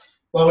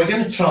Well, we're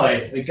going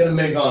to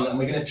move on, and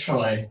we're going to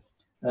try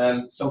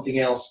something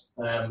else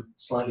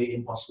slightly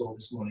impossible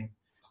this morning,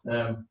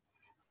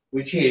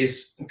 which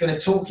is I'm going to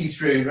talk you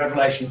through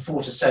Revelation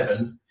 4 to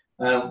 7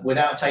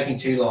 without taking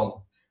too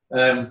long.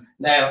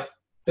 Now,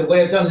 the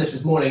way I've done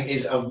this morning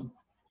is I've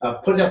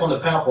put it up on the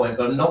PowerPoint,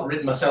 but I've not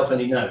written myself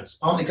any notes,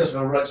 partly because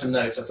I wrote some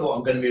notes. I thought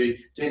I'm going to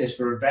be doing this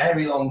for a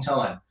very long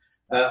time.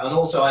 And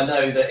also I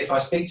know that if I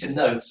speak to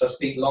notes, I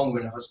speak longer,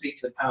 and if I speak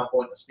to the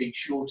PowerPoint, I speak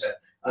shorter.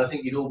 And I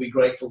think you'd all be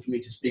grateful for me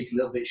to speak a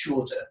little bit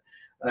shorter.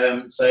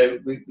 So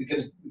we're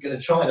going to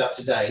try that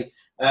today.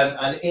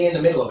 And in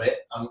the middle of it,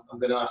 I'm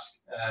going to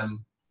ask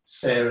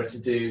Sarah to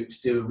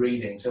do a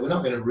reading. So we're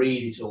not going to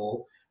read it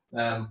all,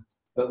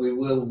 but we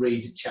will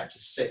read chapter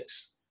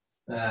 6.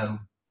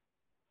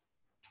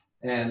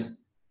 And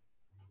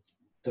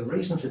the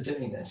reason for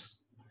doing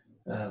this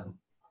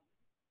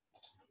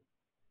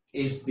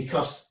is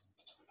because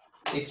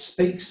it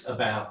speaks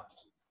about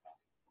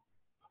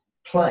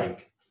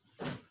plague.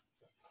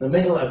 The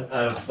middle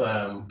of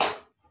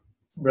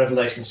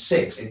Revelation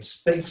 6, it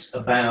speaks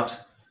about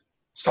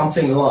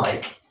something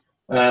like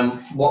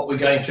what we're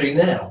going through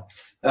now.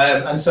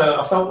 And so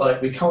I felt like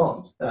we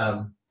can't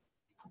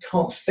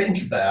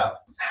think about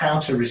how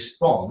to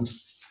respond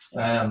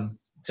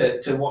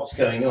to what's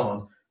going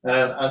on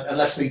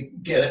unless we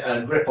get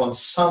a grip on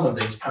some of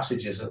these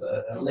passages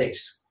at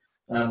least,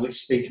 which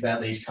speak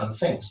about these kind of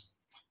things.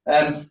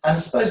 And I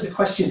suppose the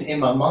question in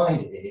my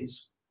mind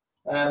is,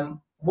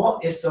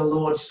 what is the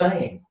Lord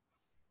saying?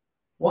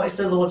 What is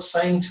the Lord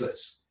saying to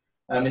us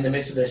in the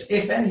midst of this,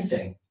 if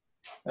anything?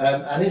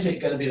 And is it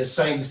going to be the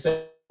same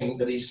thing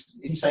that is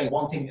he saying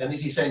one thing, and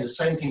is he saying the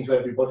same thing to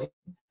everybody?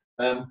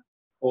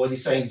 Or is he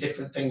saying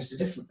different things to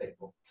different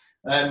people?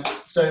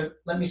 So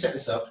let me set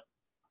this up,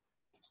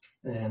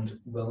 and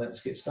well,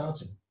 let's get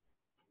started.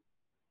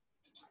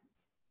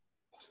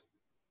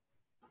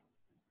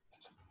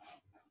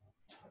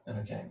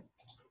 Okay.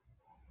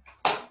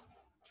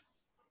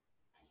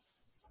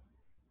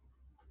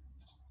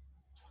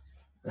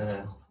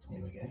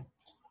 Here we go.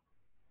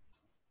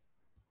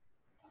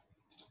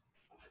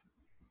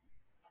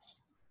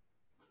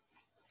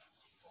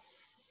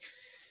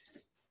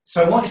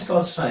 So what is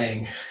God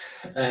saying,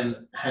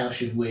 and how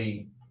should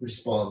we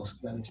respond?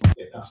 Let me just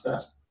get past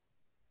that.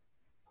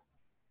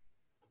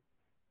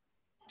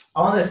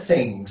 Are there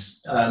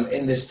things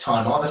in this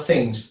time? Are there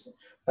things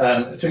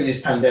through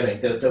this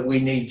pandemic that we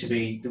need to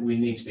be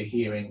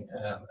hearing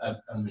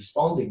and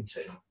responding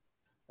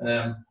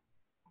to?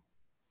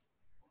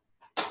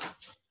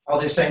 Are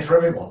they the same for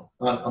everyone?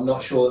 I'm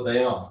not sure that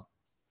they are.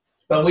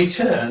 But we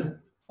turn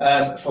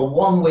for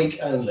 1 week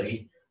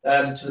only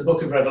to the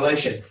book of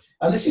Revelation.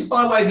 And this is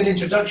by way of an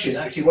introduction,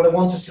 actually, what I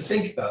want us to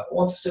think about. I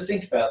want us to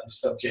think about the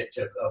subject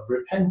of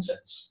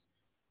repentance.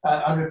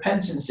 And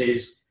repentance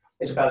is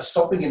about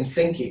stopping and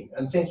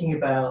thinking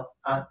about,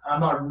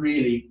 am I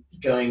really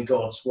going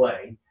God's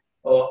way?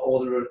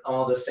 Or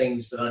are there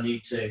things that I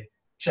need to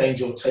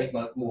change or take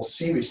more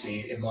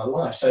seriously in my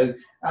life? So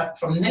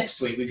from next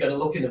week, we're going to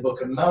look in the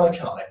book of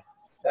Malachi.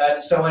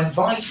 So I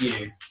invite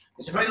you,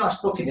 it's the very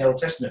last book in the Old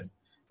Testament.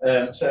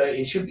 So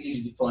it should be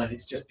easy to find.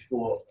 It's just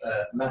before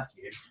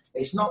Matthew.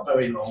 It's not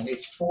very long.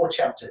 It's 4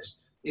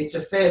 chapters. It's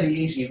a fairly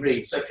easy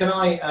read. So can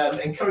I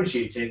encourage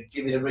you to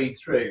give it a read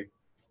through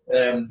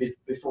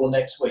before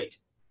next week?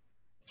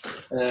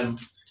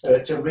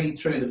 To read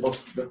through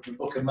the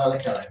book of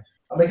Malachi.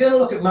 And we're going to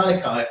look at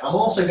Malachi. I'm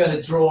also going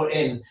to draw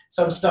in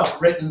some stuff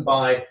written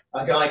by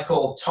a guy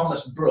called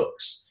Thomas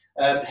Brooks.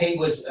 He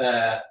was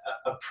a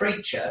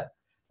preacher,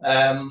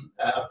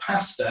 a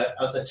pastor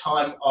at the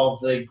time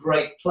of the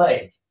Great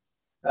Plague,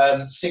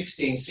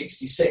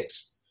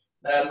 1666.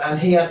 And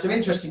he had some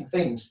interesting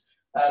things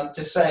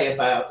to say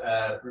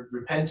about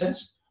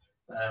repentance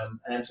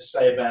and to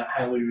say about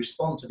how we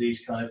respond to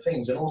these kind of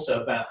things, and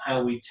also about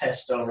how we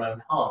test our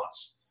own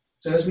hearts.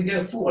 So as we go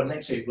forward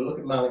next week, we'll look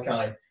at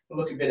Malachi. We'll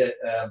look a bit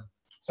at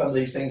some of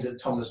these things that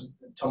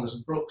Thomas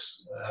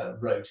Brooks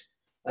wrote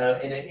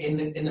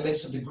in the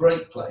midst of the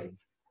Great Plague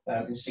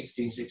in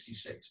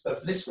 1666. But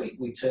for this week,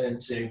 we turn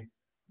to the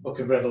book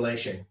of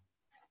Revelation.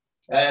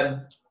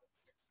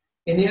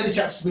 In the early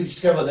chapters, we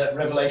discover that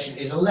Revelation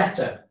is a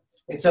letter.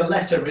 It's a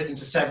letter written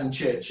to 7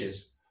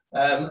 churches.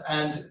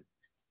 And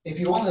if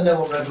you want to know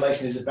what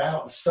Revelation is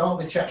about, start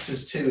with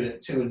chapters 2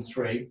 and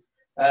 3.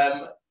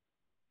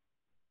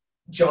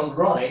 John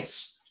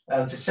writes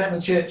to 7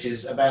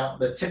 churches about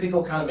the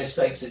typical kind of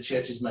mistakes that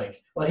churches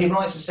make. Well, he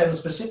writes to 7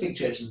 specific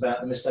churches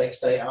about the mistakes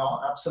they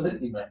are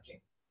absolutely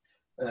making.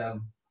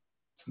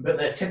 But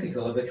they're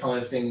typical of the kind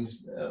of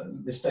things,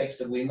 mistakes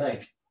that we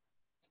make.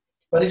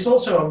 But it's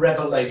also a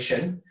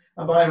revelation.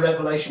 And by a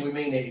revelation, we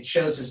mean it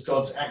shows us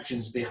God's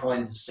actions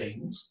behind the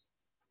scenes.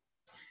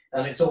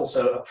 And it's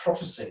also a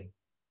prophecy.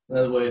 In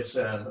other words,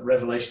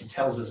 Revelation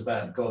tells us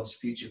about God's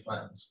future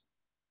plans.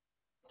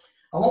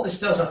 And what this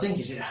does, I think,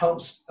 is it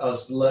helps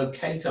us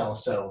locate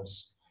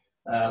ourselves.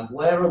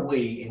 Where are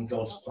we in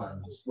God's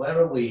plans? Where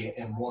are we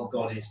in what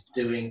God is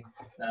doing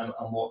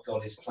and what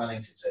God is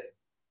planning to do?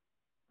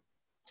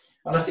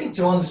 And I think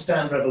to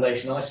understand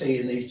Revelation, I see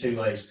it in these two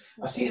ways.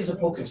 I see it as a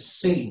book of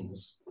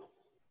scenes.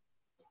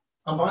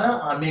 And by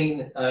that I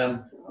mean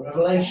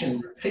Revelation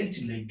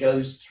repeatedly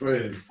goes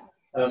through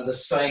the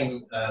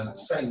same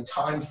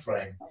time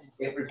frame.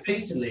 It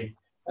repeatedly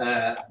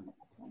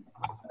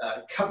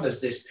covers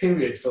this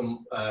period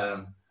from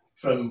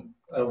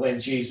when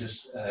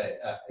Jesus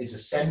is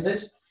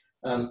ascended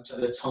to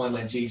the time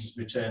when Jesus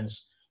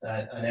returns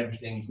and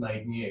everything is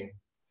made new.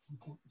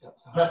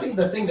 And I think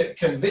the thing that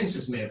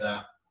convinces me of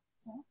that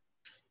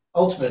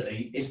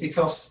ultimately is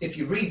because if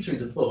you read through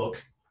the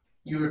book,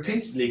 you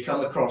repeatedly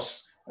come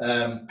across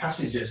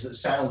passages that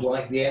sound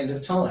like the end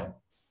of time.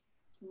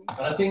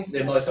 And I think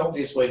the most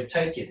obvious way to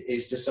take it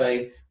is to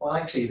say, well,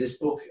 actually, this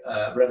book,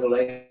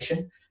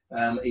 Revelation,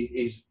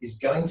 is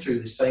going through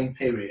the same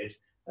period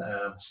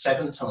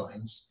 7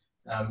 times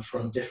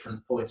from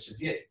different points of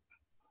view.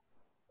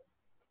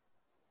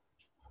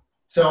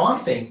 So I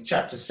think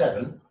chapter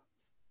 7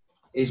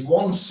 is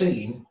one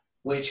scene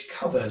which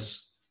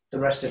covers the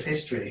rest of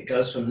history. It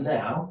goes from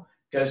now,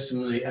 goes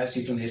from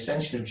the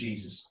ascension of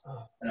Jesus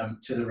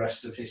to the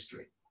rest of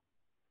history.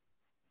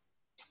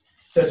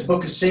 So it's a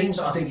book of scenes.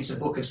 I think it's a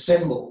book of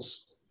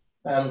symbols.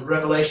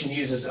 Revelation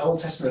uses Old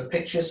Testament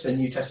pictures for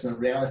New Testament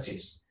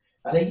realities.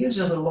 And it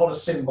uses a lot of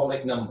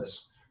symbolic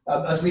numbers,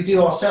 as we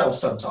do ourselves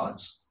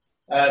sometimes.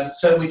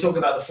 So we talk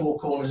about the 4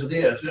 corners of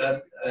the earth.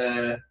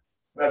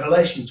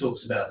 Revelation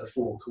talks about the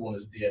 4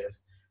 corners of the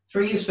earth.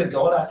 3 is for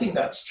God. I think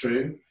that's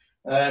true.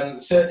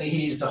 Certainly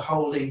he's the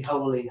holy,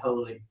 holy,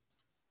 holy.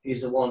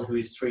 He's the one who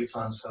is 3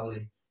 times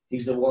holy.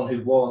 He's the one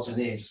who was and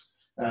is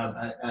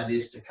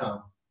to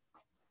come.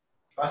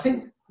 I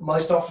think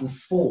most often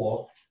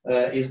 4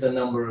 is the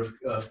number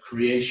of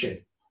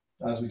creation.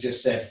 As we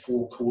just said,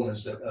 4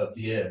 corners of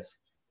the earth.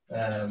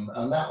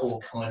 And that will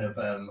kind of,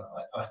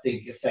 I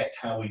think, affect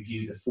how we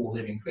view the 4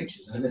 living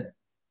creatures in a minute.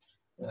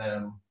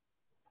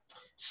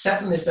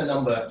 7 is the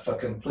number for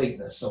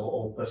completeness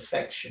or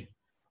perfection.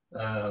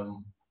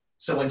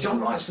 So when John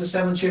writes the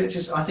 7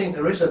 churches, I think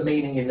there is a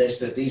meaning in this,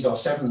 that these are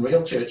 7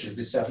 real churches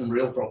with 7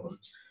 real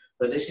problems.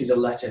 But this is a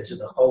letter to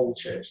the whole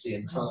church, the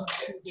entire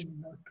church.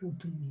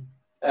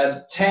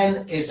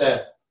 10 is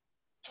a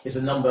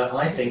number,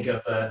 I think,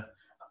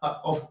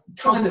 of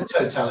kind of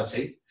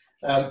totality,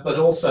 but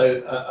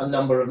also a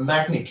number of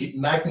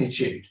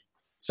magnitude.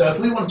 So if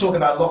we want to talk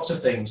about lots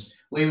of things,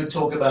 we would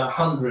talk about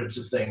hundreds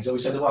of things. Or we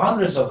said there were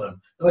hundreds of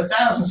them, there were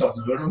thousands of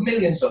them, there were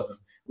millions of them.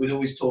 We'd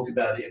always talk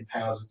about it in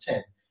powers of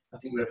 10. I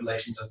think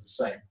Revelation does the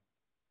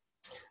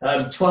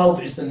same.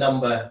 12 is the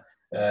number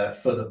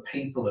for the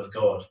people of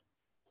God.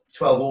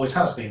 12 always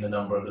has been the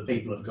number of the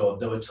people of God.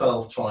 There were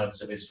 12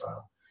 tribes of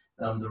Israel.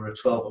 There were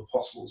 12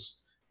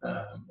 apostles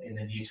in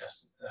the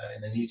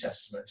New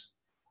Testament.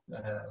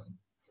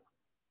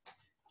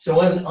 So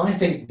when I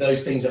think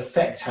those things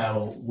affect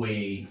how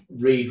we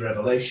read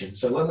Revelation.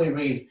 So when we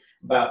read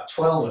about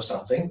 12 of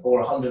something or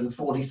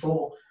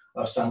 144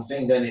 of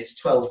something, then it's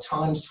 12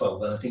 times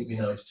 12. And I think we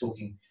know it's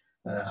talking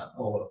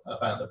or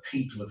about the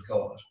people of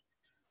God.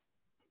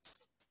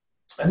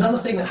 Another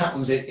thing that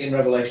happens in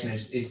Revelation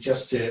is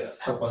just to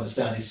help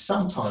understand is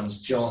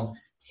sometimes John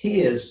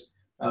hears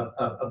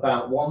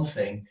about one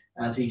thing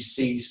and he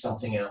sees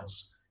something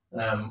else.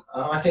 And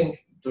I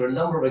think there are a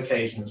number of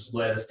occasions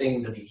where the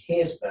thing that he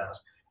hears about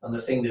and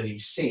the thing that he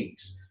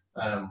sees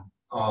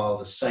are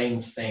the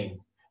same thing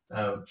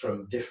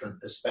from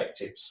different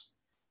perspectives.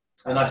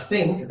 And I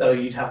think, though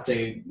you'd have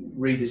to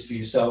read this for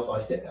yourself, I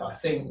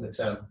think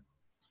that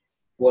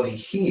what he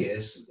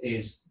hears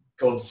is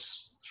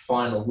God's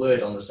final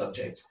word on the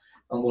subject,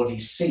 and what he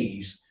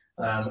sees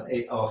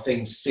are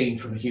things seen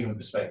from a human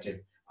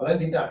perspective. I don't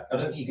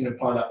think you can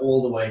apply that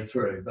all the way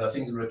through, but I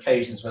think there are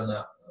occasions when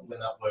that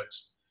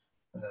works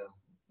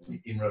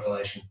in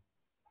Revelation.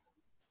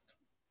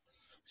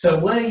 So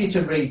were you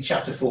to read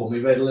chapter 4, we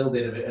read a little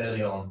bit of it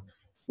early on,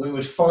 we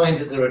would find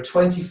that there are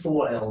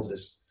 24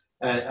 elders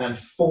and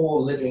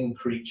 4 living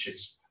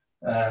creatures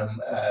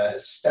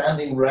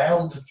standing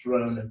round the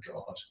throne of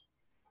God.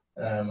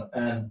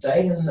 And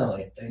day and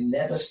night, they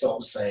never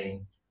stop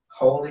saying,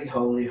 holy,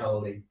 holy,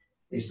 holy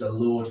is the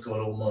Lord God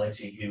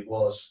Almighty, who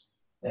was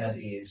and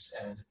is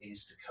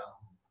to come.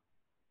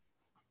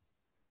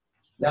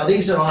 Now,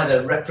 these are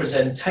either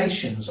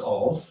representations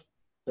of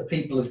the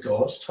people of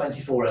God,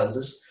 24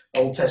 elders,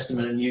 Old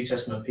Testament and New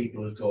Testament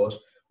people of God,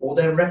 or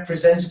they're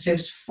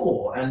representatives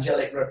for,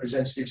 angelic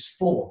representatives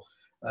for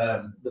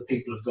the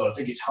people of God. I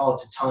think it's hard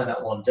to tie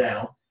that one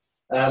down.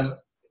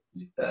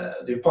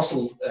 The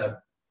Apostle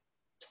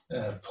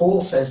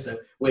Paul says that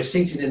we're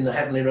seated in the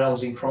heavenly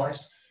realms in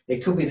Christ.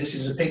 It could be this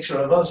is a picture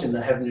of us in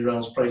the heavenly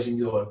realms praising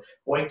God,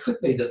 or it could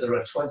be that there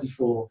are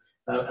 24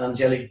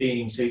 angelic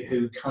beings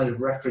who kind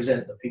of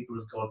represent the people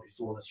of God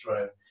before the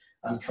throne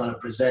and kind of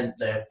present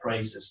their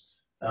praises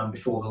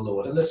before the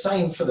Lord. And the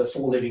same for the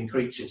 4 living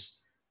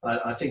creatures.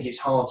 I think it's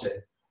hard to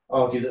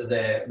argue that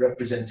they're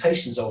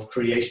representations of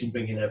creation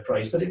bringing their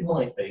praise, but it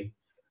might be.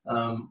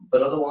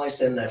 But otherwise,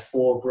 then they're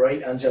 4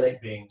 great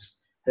angelic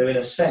beings who, in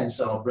a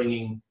sense, are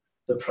bringing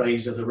the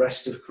praise of the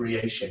rest of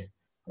creation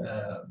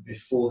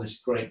before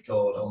this great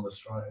God on the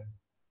throne.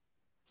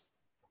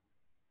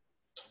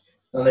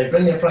 And they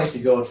bring their praise to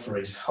God for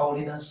his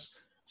holiness,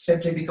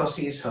 simply because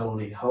he is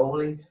holy,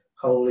 holy,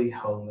 holy,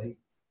 holy.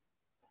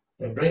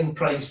 They bring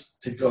praise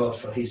to God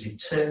for his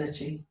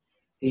eternity.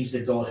 He's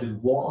the God who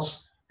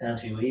was and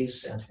who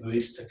is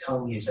to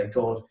come. He's a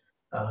God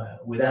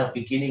without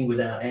beginning,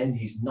 without end.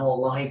 He's not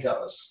like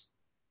us.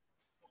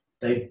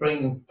 They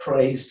bring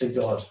praise to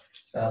God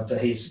for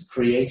his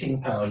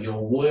creating power.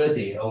 You're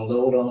worthy, O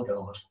Lord our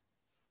God,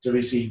 to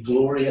receive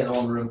glory and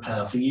honor and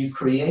power. For you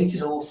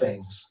created all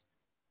things.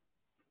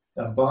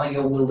 And by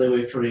your will they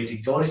were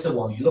created. God is the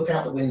one. You look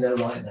out the window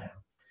right now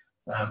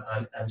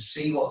and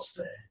see what's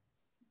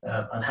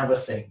there and have a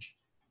think.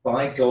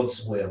 By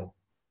God's will,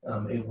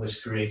 it was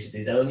created.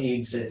 It only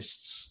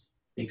exists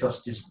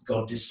because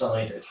God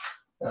decided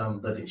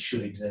that it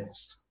should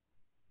exist.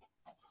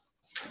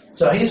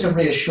 So here's a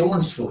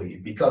reassurance for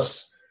you,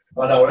 because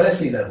at our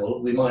earthly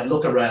level, we might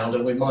look around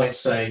and we might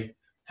say,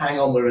 hang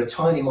on, we're a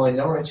tiny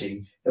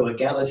minority who are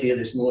gathered here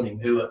this morning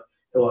who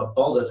are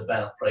bothered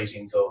about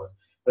praising God.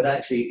 But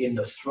actually, in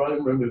the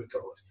throne room of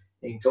God,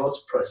 in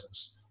God's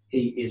presence,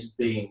 he is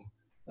being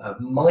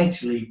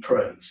mightily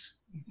praised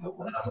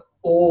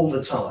all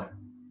the time.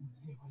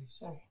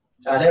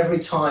 And every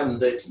time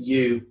that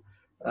you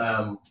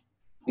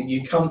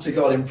come to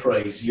God in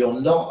praise, you're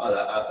not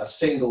a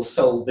single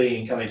soul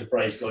being coming to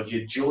praise God.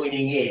 You're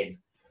joining in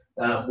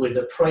with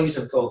the praise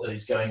of God that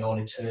is going on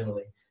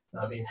eternally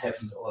in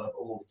heaven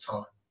all the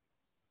time.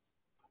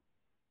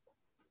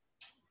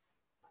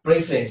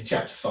 Briefly into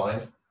chapter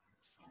 5.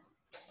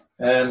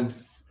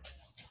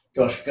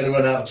 Gosh, we're going to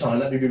run out of time.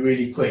 Let me be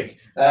really quick.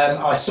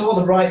 I saw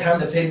the right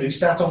hand of him who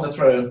sat on the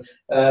throne,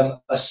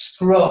 a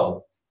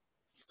scroll.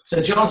 So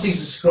John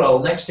sees a scroll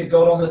next to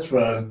God on the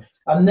throne,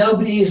 and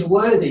nobody is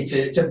worthy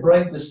to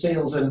break the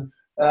seals and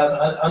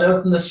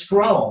open the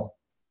scroll.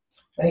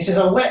 And he says,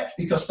 I wept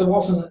because no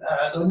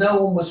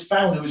one was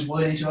found who was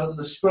worthy to open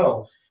the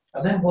scroll.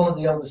 And then one of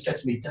the elders said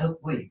to me,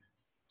 don't weep.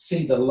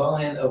 See, the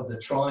Lion of the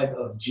tribe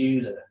of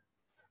Judah,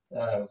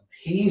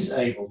 he's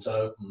able to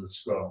open the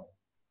scroll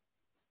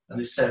and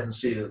his 7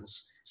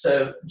 seals.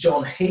 So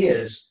John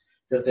hears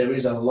that there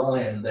is a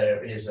lion,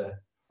 there is a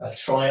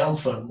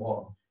triumphant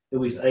one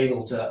who is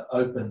able to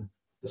open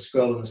the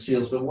scroll and the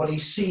seals. But what he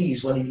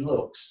sees when he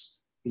looks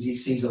is he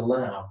sees a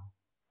lamb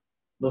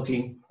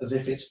looking as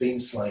if it's been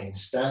slain,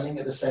 standing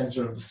at the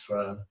center of the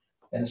throne,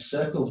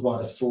 encircled by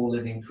the 4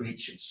 living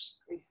creatures.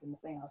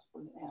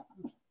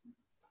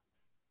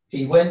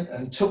 He went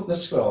and took the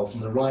scroll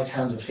from the right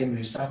hand of him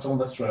who sat on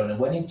the throne, and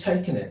when he'd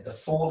taken it, the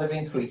 4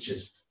 living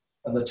creatures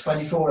and the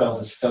 24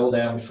 elders fell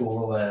down before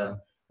the Lamb,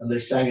 and they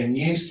sang a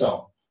new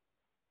song,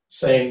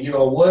 saying, you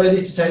are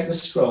worthy to take the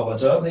scroll and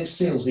to open its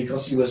seals,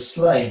 because you were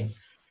slain,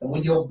 and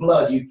with your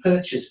blood you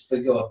purchased for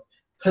God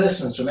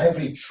persons from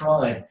every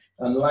tribe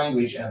and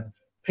language and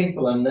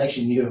people and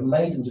nation. You have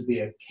made them to be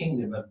a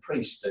kingdom and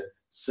priests to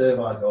serve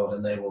our God,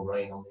 and they will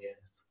reign on the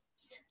earth.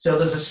 So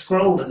there's a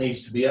scroll that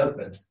needs to be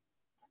opened,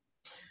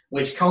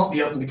 which can't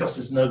be opened because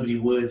there's nobody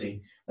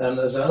worthy.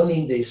 There's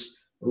only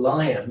this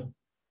lion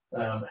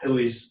who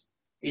is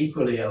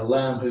equally a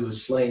lamb who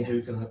was slain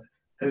who can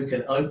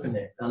open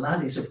it. And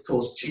that is, of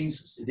course,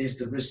 Jesus. It is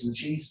the risen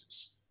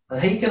Jesus.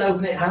 And he can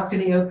open it. How can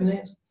he open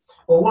it?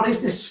 Well, what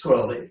is this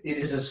scroll? It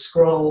is a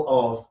scroll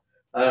of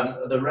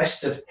the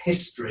rest of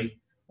history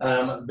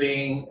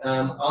being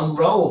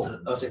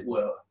unrolled, as it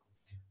were.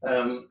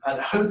 And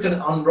who can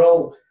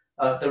unroll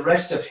the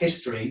rest of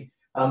history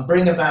and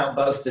bring about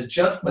both the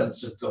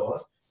judgments of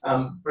God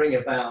and bring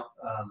about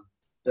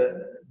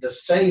the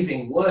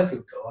saving work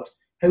of God?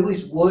 Who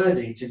is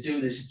worthy to do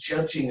this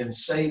judging and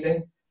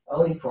saving?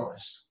 Only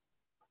Christ.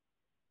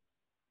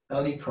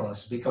 Only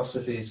Christ, because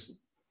of his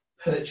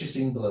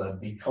purchasing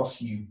blood,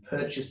 because you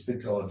purchased for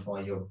God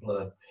by your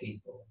blood,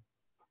 people.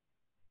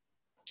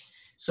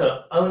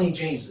 So only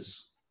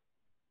Jesus.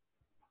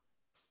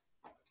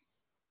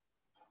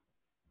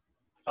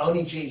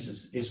 Only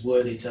Jesus is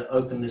worthy to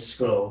open this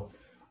scroll,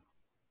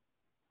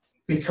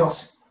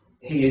 because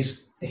he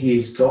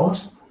is God,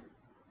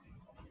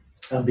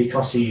 and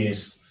because he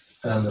is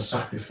the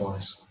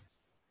sacrifice.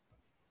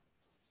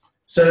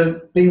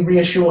 So be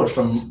reassured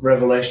from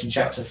Revelation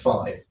chapter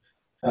 5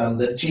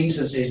 that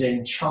Jesus is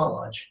in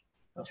charge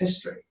of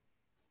history.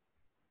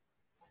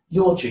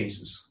 Your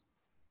Jesus.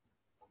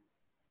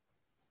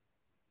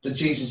 The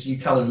Jesus you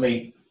come and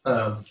meet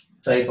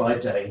day by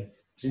day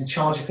is in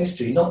charge of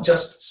history, not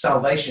just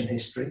salvation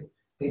history,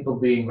 people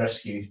being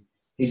rescued.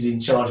 He's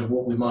in charge of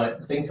what we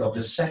might think of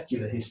as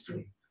secular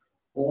history.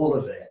 All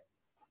of it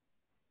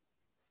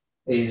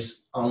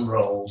is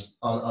unrolled,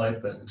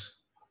 unopened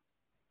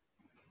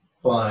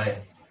by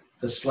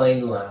the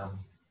slain Lamb,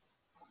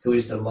 who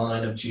is the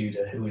Lion of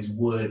Judah, who is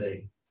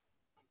worthy.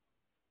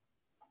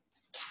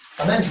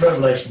 And then to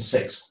Revelation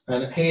 6.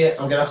 And here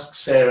I'm going to ask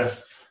Sarah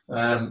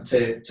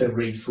to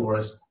read for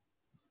us.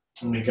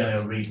 And we're going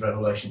to read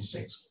Revelation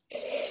 6.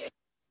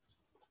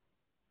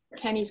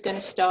 Kenny's going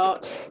to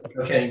start.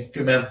 Okay,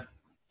 good man.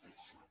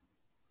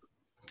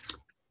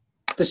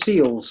 The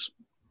seals.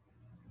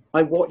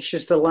 I watched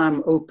as the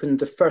Lamb opened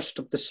the first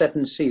of the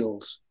 7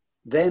 seals.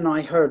 Then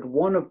I heard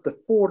one of the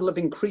 4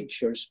 living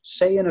creatures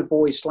say in a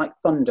voice like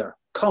thunder,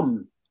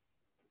 "Come."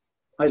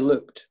 I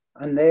looked,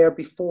 and there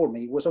before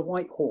me was a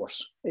white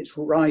horse. Its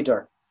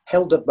rider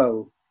held a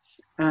bow,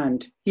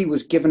 and he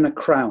was given a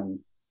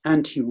crown,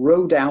 and he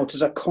rode out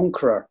as a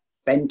conqueror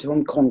bent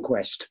on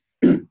conquest.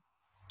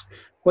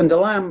 When the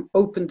Lamb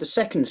opened the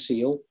 2nd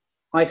seal,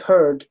 I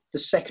heard the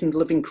 2nd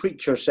living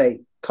creature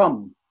say,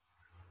 "Come."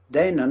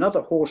 Then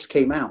another horse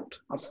came out,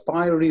 a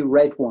fiery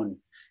red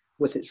one,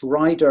 with its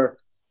rider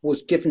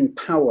was given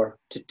power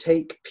to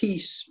take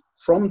peace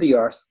from the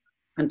earth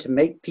and to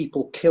make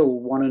people kill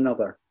one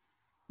another,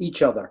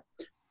 each other.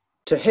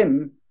 To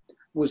him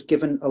was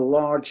given a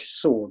large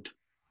sword.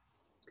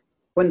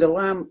 When the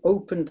Lamb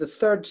opened the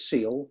 3rd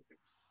seal,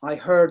 I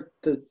heard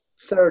the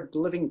 3rd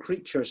living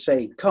creature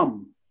say,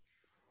 "Come."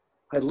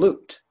 I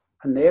looked,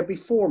 and there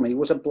before me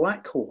was a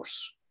black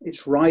horse.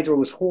 Its rider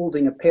was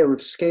holding a pair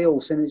of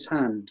scales in his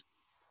hand.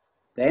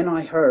 Then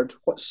I heard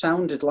what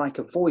sounded like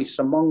a voice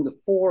among the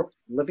 4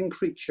 living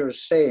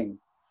creatures saying,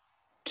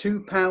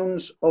 2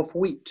 pounds of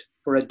wheat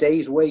for a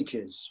day's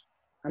wages,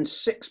 and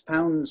 6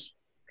 pounds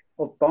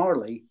of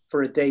barley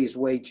for a day's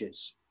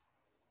wages.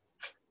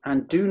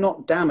 And do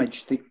not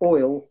damage the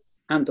oil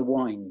and the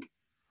wine.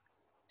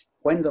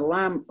 When the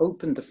Lamb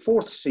opened the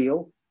 4th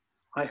seal,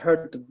 I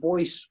heard the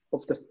voice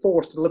of the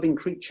 4th living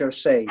creature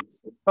say,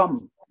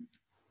 "Come."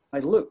 I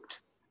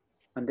looked,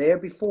 and there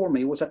before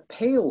me was a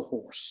pale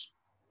horse.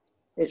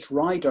 Its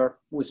rider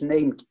was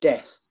named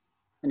Death,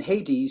 and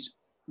Hades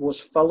was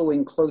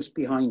following close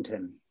behind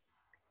him.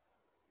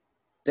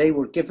 They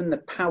were given the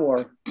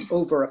power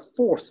over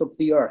 1/4 of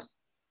the earth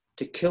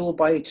to kill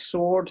by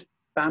sword,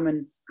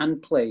 famine,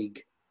 and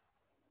plague,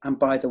 and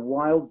by the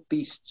wild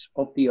beasts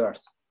of the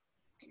earth.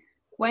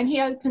 When he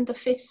opened the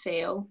 5th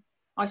seal,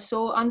 I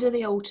saw under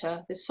the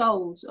altar the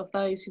souls of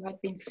those who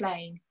had been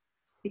slain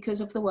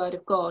because of the word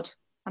of God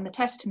and the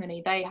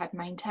testimony they had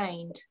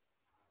maintained.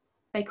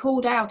 They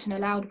called out in a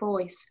loud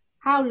voice,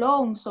 "How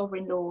long,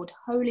 sovereign Lord,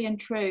 holy and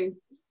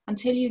true,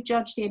 until you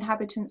judge the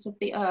inhabitants of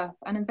the earth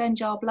and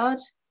avenge our blood?"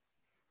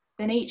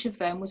 Then each of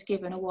them was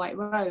given a white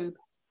robe,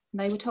 and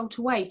they were told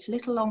to wait a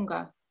little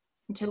longer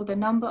until the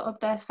number of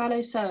their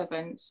fellow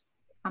servants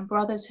and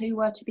brothers who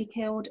were to be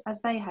killed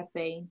as they had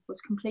been was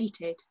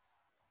completed.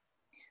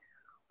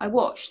 I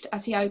watched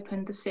as he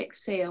opened the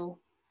 6th seal.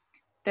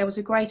 There was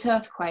a great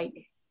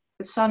earthquake.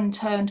 The sun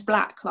turned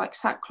black like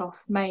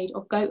sackcloth made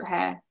of goat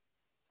hair.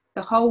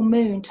 The whole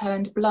moon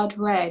turned blood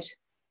red,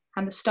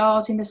 and the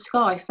stars in the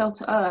sky fell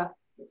to earth,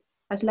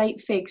 as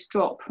late figs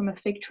drop from a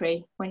fig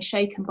tree when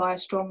shaken by a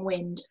strong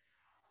wind.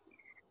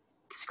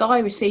 The sky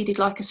receded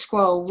like a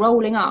scroll,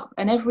 rolling up,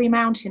 and every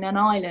mountain and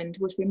island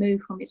was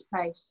removed from its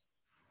place.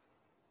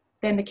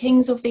 Then the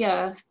kings of the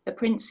earth, the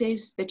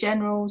princes, the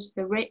generals,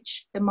 the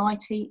rich, the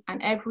mighty,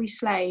 and every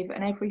slave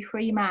and every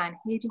free man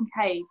hid in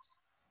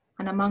caves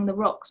and among the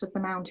rocks of the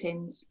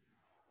mountains.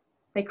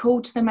 They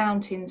called to the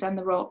mountains and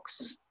the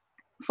rocks,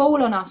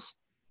 "Fall on us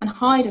and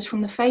hide us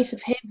from the face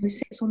of him who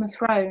sits on the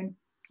throne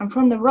and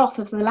from the wrath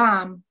of the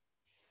Lamb.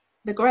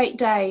 The great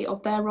day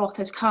of their wrath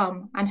has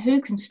come, and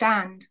who can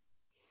stand?"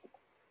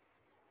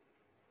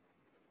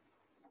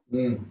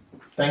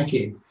 Thank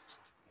you.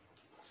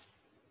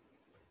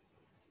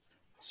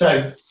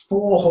 So,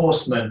 4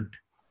 horsemen.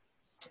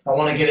 I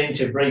want to get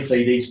into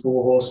briefly these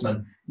 4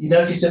 horsemen. You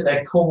notice that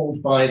they're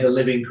called by the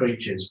living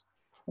creatures,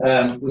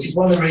 which is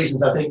one of the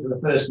reasons I think that the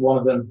first one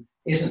of them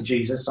isn't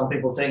Jesus. Some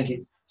people think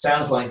it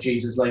sounds like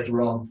Jesus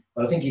later on,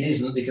 but I think it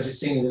isn't, because it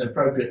seems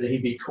inappropriate that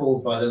he'd be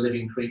called by the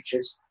living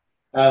creatures.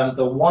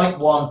 The white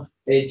one,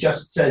 it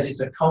just says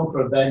it's a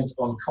conqueror bent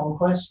on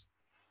conquest.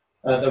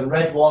 The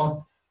red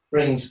one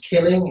brings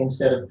killing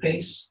instead of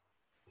peace.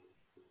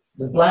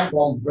 The black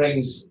one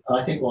brings,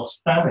 I think,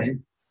 what's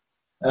famine,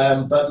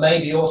 but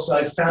maybe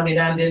also famine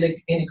and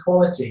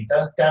inequality.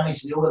 Don't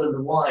damage the oil and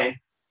the wine.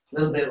 It's a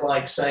little bit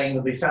like saying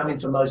there'll be famine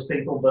for most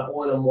people, but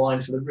oil and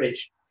wine for the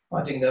rich.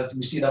 I think that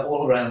we see that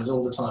all around us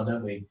all the time,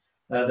 don't we?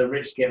 The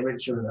rich get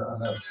richer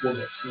and the poor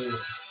get poorer.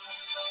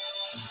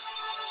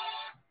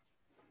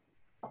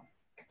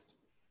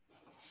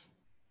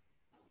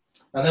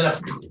 And then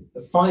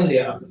finally,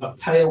 a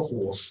pale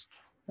horse,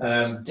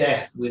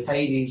 death, with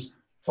Hades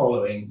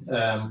following,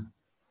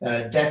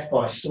 death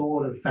by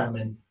sword and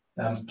famine,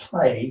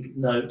 plague,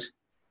 note,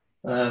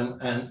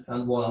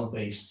 and wild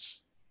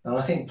beasts. And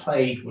I think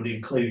plague would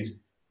include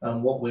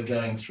what we're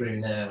going through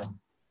now.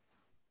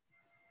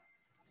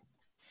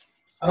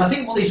 And I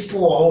think what these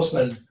 4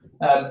 horsemen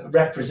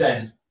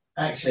represent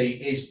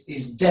actually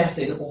is death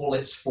in all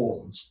its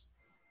forms.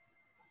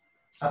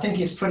 I think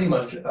it's pretty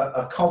much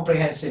a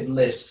comprehensive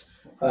list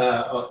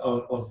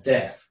of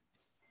death.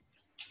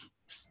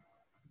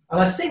 And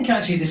I think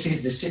actually this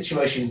is the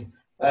situation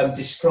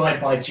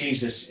described by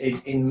Jesus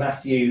in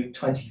Matthew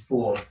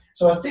 24.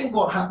 So I think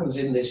what happens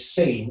in this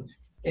scene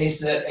is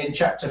that in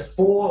chapter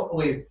 4,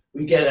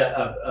 we get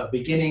a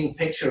beginning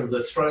picture of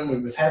the throne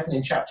room of heaven.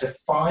 In chapter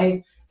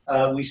 5,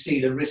 we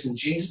see the risen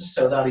Jesus.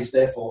 So that is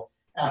therefore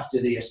after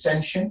the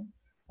ascension.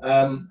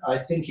 I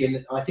think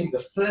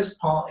the first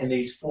part in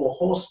these four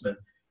horsemen,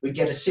 we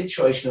get a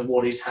situation of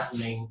what is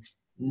happening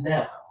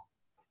now.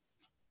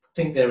 I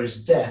think there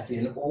is death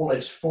in all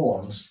its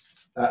forms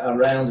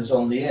around us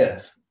on the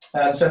earth.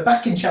 So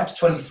back in chapter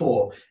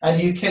 24, and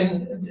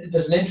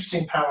there's an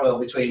interesting parallel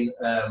between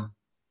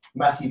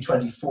Matthew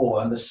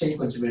 24 and the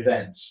sequence of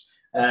events.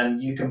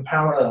 You can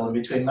parallel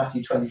between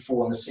Matthew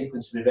 24 and the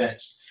sequence of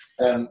events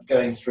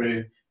going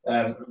through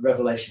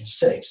Revelation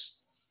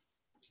 6.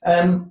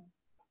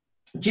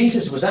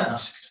 Jesus was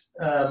asked,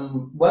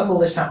 when will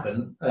this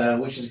happen?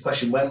 Which is a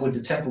question, when would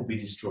the temple be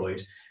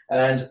destroyed?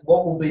 And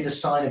what will be the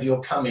sign of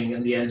your coming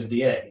and the end of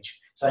the age?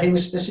 So he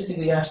was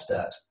specifically asked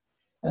that.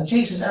 And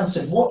Jesus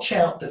answered, watch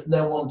out that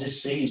no one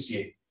deceives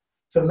you.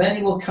 For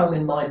many will come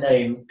in my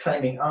name,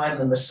 claiming I am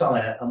the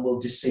Messiah, and will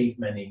deceive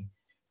many.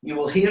 You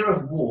will hear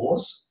of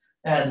wars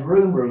and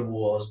rumour of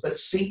wars, but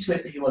see to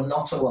it that you are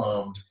not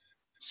alarmed.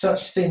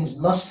 Such things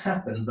must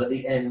happen, but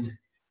the end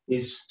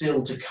is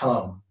still to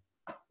come.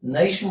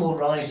 Nation will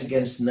rise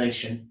against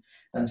nation,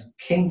 and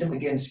kingdom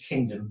against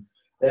kingdom.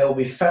 There will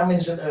be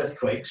famines and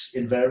earthquakes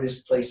in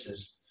various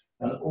places,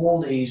 and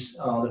all these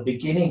are the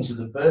beginnings of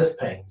the birth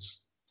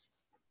pains.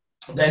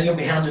 Then you'll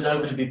be handed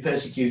over to be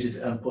persecuted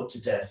and put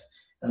to death,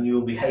 and you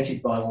will be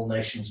hated by all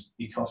nations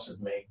because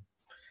of me.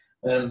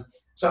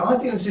 So I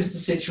think this is the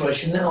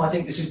situation now. I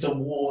think this is the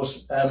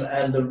wars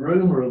and the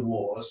rumour of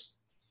wars.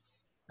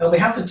 And we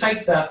have to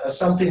take that as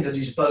something that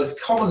is both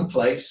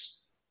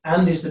commonplace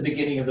and is the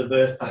beginning of the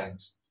birth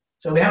pains.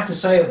 So we have to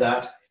say of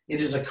that,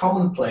 it is a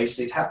commonplace,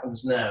 it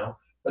happens now,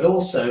 but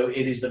also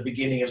it is the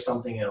beginning of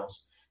something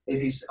else.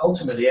 It is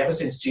ultimately, ever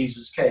since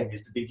Jesus came,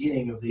 is the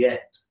beginning of the end.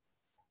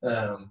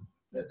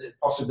 The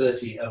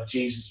possibility of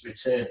Jesus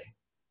returning.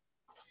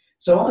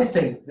 So I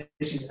think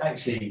this is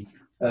actually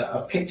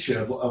a picture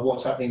of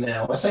what's happening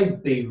now. I say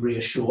be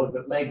reassured,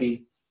 but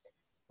maybe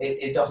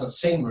it doesn't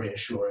seem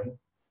reassuring.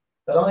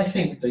 But I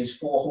think these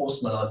four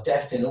horsemen are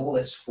death in all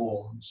its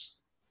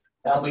forms.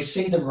 And we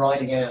see them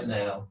riding out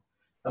now.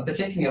 And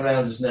particularly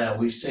around us now,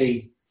 we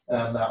see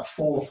that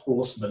fourth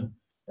horseman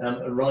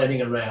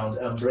riding around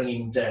and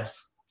bringing death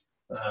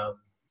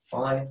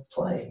by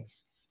plague.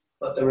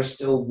 But there are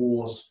still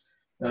wars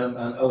and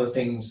other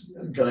things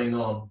going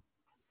on.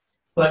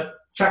 But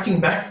tracking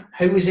back,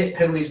 who is it?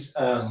 Who is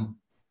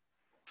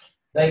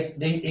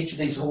each of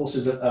these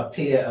horses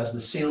appear as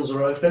the seals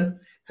are open?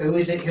 Who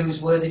is it who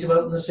is worthy to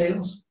open the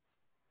seals?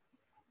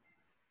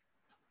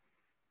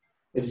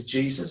 It is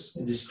Jesus.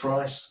 It is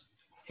Christ.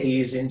 He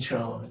is in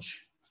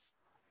charge.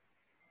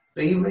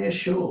 Be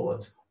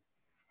reassured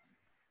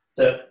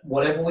that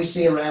whatever we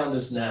see around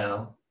us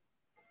now,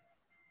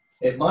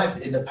 it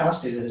might, in the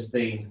past it has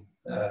been,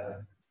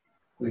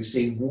 we've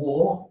seen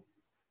war.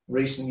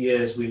 Recent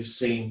years we've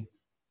seen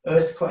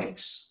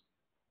earthquakes.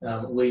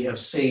 We have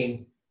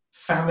seen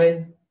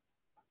famine.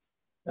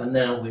 And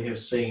now we have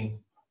seen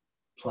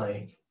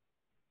plague.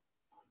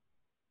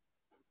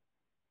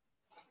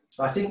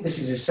 I think this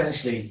is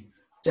essentially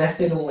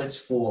death in all its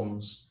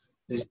forms.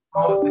 It is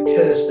part of the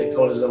curse that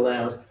God has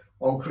allowed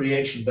on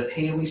creation. But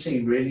here we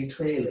see really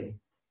clearly,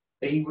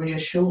 be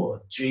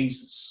reassured,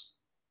 Jesus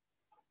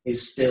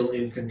is still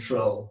in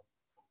control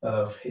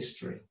of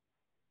history.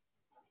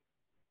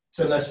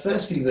 So in those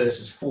first few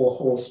verses, four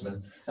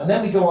horsemen. And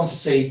then we go on to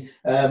see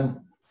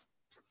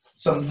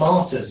some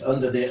martyrs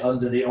under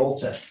the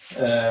altar.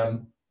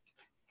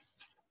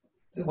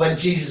 When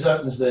Jesus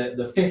opens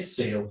the fifth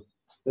seal,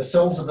 the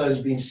souls of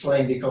those being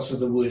slain because of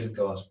the word of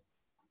God.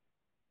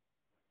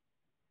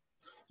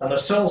 And the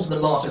souls of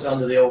the martyrs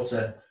under the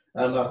altar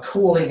are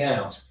calling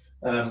out,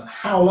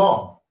 how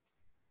long?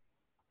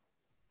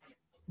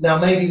 Now,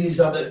 maybe these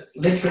are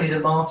literally the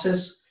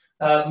martyrs.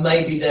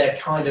 Maybe they're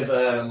kind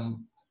of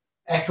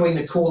echoing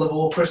the call of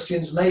all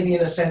Christians. Maybe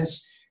in a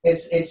sense,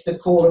 it's the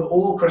call of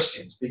all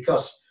Christians,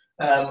 because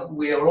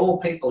we are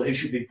all people who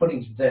should be putting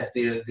to death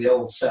the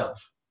old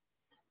self.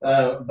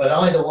 But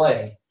either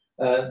way,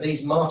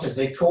 these martyrs,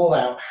 they call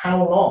out,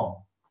 how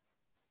long?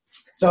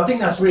 So I think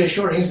that's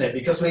reassuring, isn't it?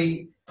 Because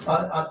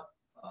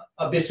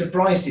I'd be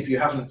surprised if you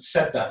haven't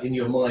said that in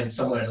your mind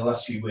somewhere in the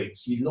last few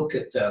weeks. You look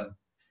at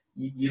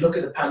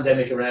the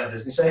pandemic around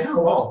us and you say,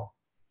 how long?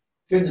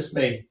 Goodness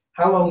me,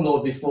 how long,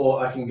 Lord,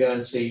 before I can go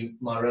and see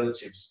my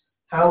relatives?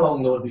 How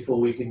long, Lord, before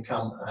we can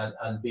come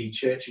and be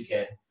church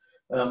again?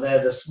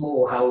 They're the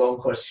small how long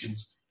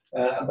questions.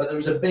 But there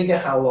is a bigger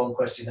how long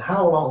question.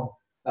 How long,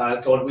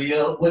 God,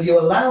 will you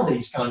allow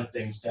these kind of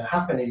things to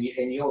happen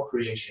in your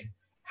creation?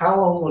 How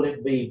long will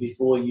it be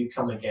before you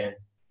come again?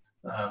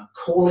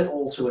 Call it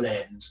all to an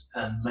end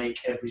and make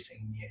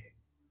everything new.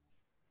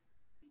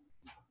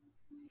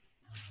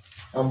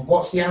 And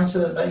what's the answer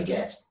that they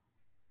get?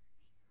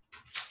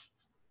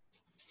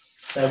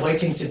 They're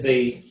waiting to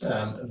be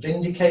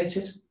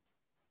vindicated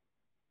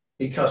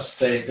because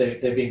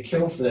they've been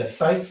killed for their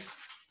faith.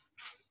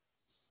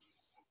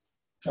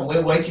 And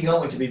we're waiting,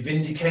 aren't we, to be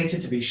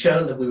vindicated, to be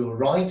shown that we were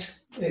right.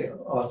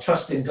 Our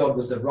trust in God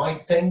was the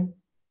right thing.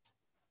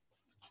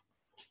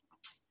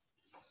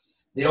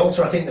 The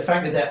altar, I think the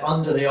fact that they're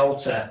under the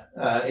altar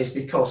is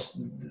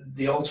because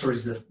the altar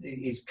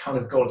is kind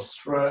of God's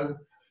throne.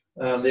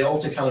 The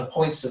altar kind of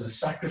points to the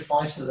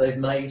sacrifice that they've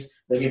made.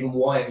 They're given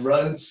white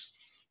robes.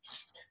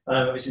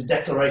 It's a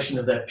declaration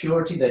of their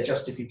purity, their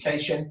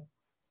justification.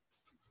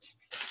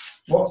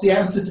 What's the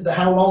answer to the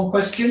how long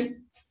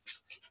question?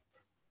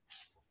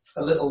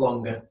 A little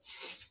longer.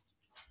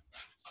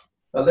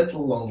 A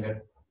little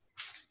longer.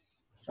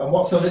 And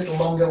what's a little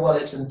longer? Well,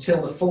 it's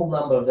until the full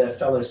number of their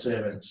fellow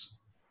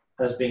servants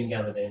has been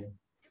gathered in.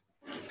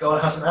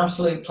 God has an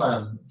absolute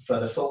plan for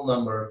the full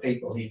number of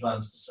people he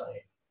plans to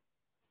save.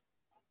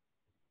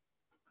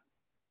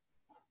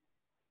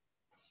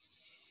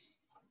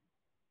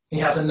 He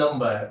has a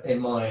number in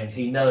mind.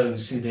 He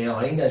knows who they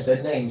are. He knows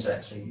their names,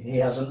 actually. He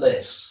has a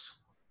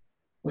list.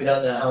 We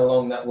don't know how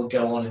long that will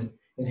go on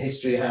in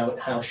history,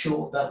 how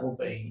short that will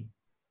be.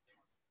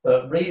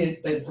 But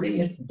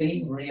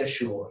be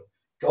reassured.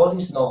 God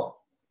is not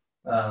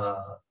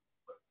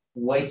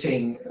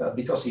waiting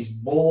because he's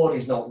bored.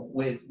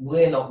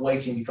 We're not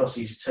waiting because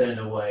he's turned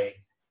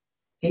away.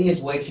 He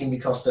is waiting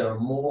because there are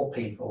more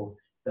people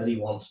that he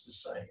wants to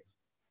save.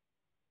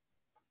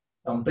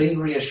 And be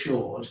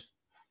reassured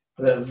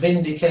that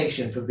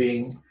vindication for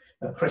being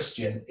a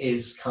Christian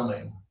is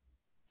coming.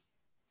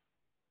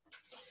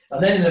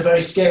 And then in a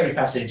very scary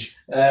passage,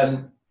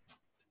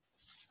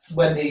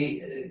 when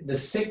the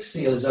sixth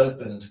seal is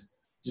opened,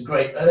 there's a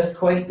great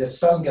earthquake, the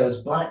sun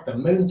goes black, the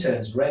moon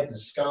turns red, the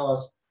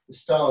stars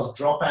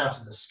drop out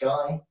of the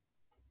sky.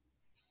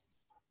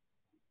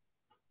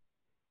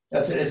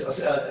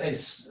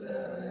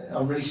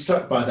 I'm really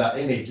struck by that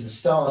image. The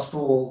stars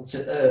fall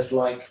to earth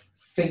like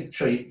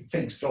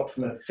figs drop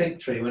from a fig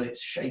tree when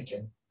it's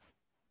shaken.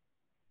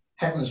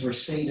 Heavens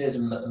receded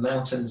and the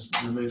mountains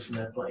removed from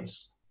their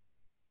place.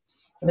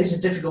 And these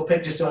are difficult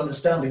pictures to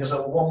understand because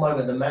at one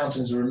moment the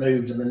mountains are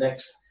removed and the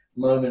next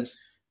moment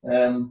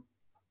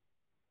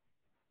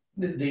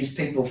these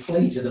people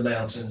flee to the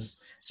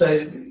mountains.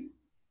 So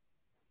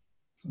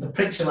the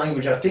picture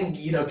language, I think,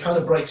 kind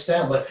of breaks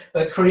down,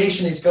 but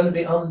creation is going to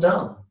be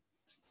undone.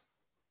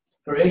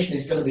 Creation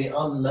is going to be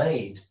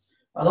unmade.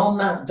 And on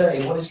that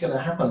day, what is going to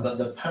happen? But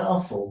the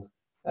powerful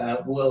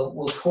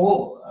will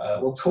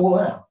call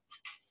out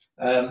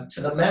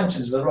to the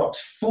mountains, the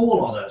rocks,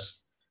 fall on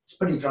us. It's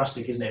pretty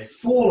drastic, isn't it?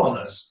 Fall on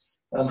us,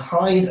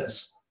 hide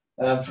us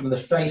from the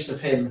face of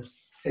him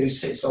who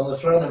sits on the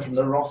throne and from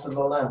the wrath of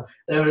the Lamb.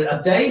 There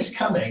are days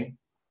coming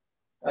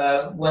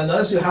when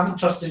those who haven't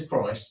trusted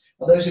Christ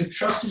and those who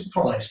trusted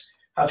Christ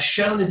have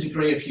shown a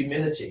degree of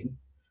humility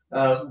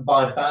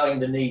by bowing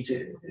the knee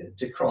to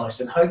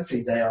Christ, and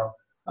hopefully they are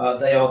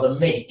the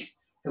meek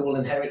who will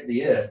inherit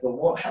the earth. But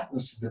what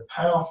happens to the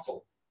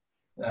powerful,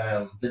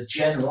 the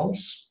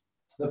generals,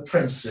 the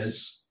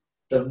princes,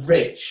 the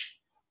rich,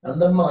 and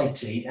the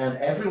mighty, and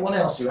everyone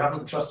else who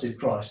haven't trusted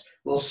Christ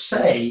will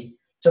say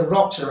to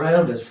rocks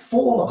around us,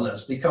 fall on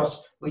us,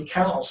 because we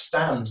cannot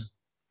stand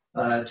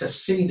to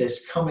see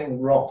this coming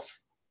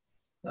wrath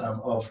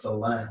of the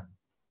Lamb.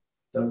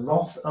 The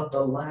wrath of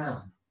the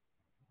Lamb.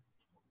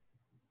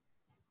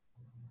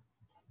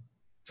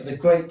 For the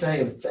great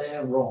day of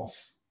their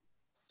wrath,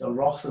 the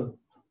wrath of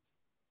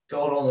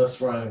God on the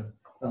throne,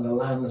 and the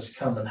Lamb has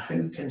come, and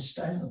who can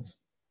stand?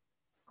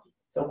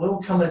 There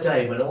will come a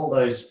day when all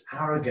those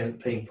arrogant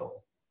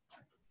people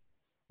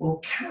will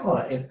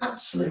cower in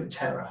absolute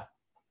terror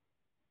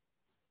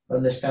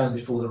when they stand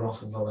before the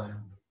wrath of the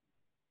Lamb.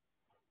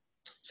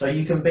 So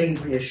you can be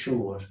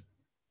reassured.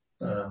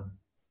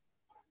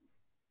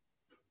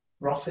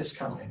 Wrath is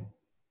coming.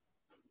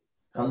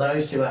 And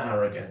those who are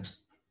arrogant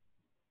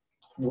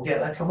will get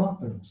their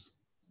comeuppance.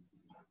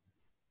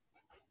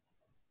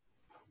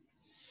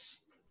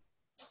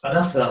 And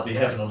after that will be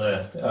heaven on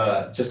earth.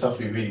 Just have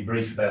to be really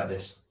brief about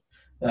this.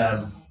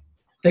 I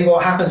think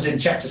what happens in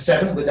chapter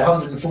 7 with the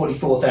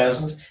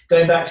 144,000,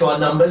 going back to our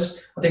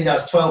numbers, I think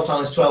that's 12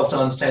 times 12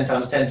 times 10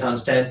 times 10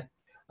 times 10.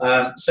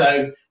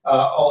 So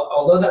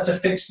although that's a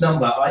fixed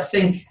number, I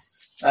think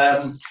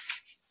that's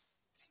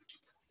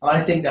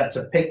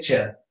a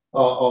picture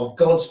of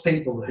God's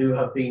people who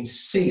have been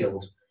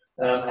sealed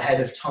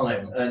ahead of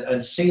time.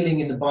 And sealing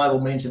in the Bible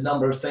means a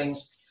number of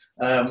things.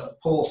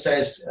 Paul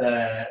says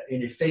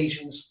in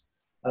Ephesians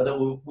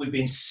that we've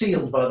been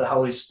sealed by the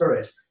Holy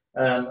Spirit.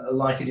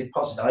 Like a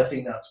deposit. I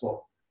think that's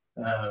what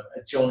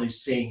John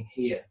is seeing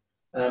here.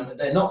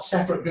 They're not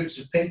separate groups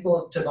of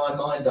people, to my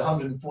mind, the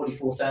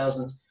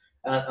 144,000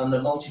 and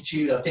the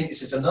multitude. I think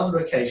this is another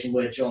occasion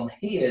where John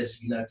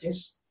hears, you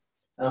notice,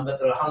 that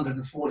there are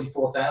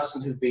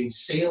 144,000 who've been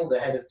sealed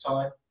ahead of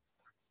time.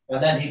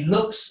 And then he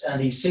looks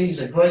and he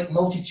sees a great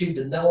multitude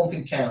that no one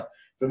can count,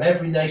 from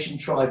every nation,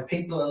 tribe,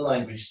 people and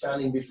language,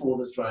 standing before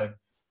the throne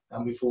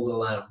and before the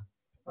Lamb.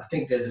 I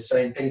think they're the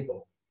same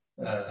people.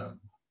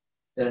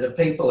 They're the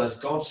people as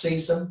God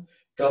sees them.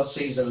 God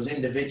sees them as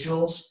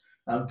individuals,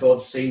 and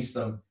God sees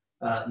them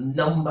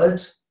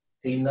numbered.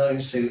 He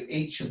knows who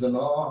each of them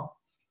are.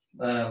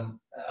 I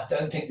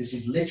don't think this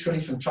is literally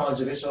from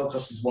tribes of Israel,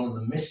 because there's one of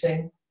them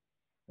missing.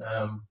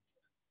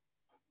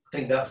 I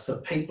think that's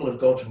the people of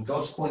God from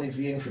God's point of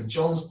view. From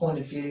John's point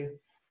of view,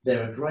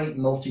 they're a great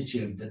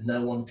multitude that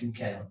no one can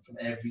count, from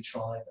every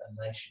tribe and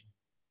nation.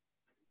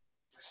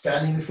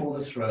 Standing before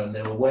the throne,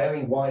 they were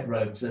wearing white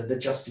robes. They're the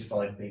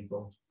justified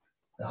people.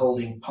 They're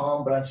holding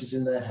palm branches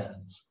in their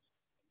hands.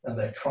 And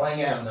they're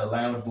crying out in a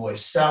loud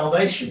voice,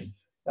 salvation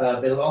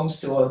belongs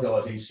to our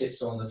God who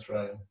sits on the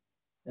throne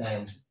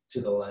and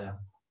to the Lamb.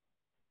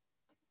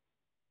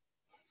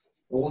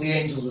 All the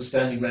angels were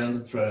standing round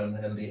the throne,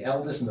 and the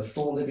elders and the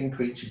 4 living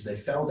creatures, they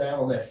fell down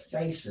on their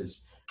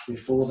faces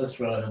before the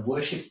throne and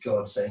worshipped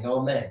God, saying,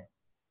 Amen.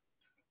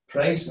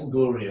 Praise and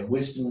glory and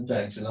wisdom and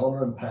thanks and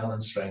honour and power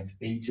and strength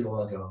be to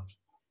our God,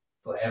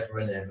 forever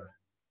and ever.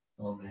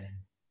 Amen.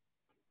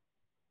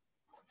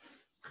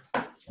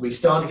 We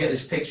start to get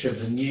this picture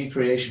of the new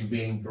creation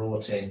being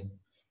brought in.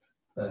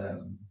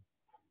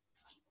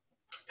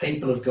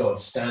 People of God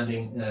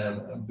standing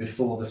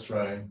before the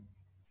throne.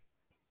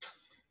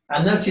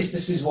 And notice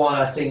this is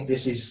why I think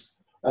this is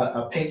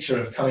a picture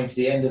of coming to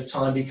the end of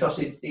time, because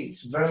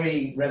it's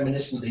very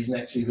reminiscent, these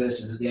next few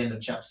verses at the end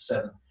of chapter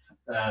 7,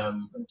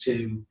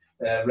 to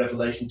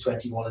Revelation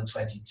 21 and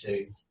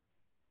 22.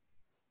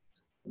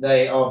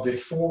 They are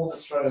before the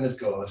throne of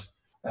God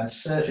and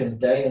serve him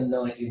day and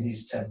night in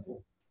his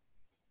temple.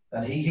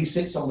 And he who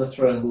sits on the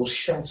throne will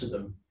shelter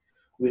them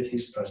with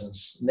his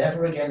presence.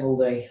 Never again will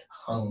they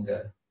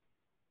hunger.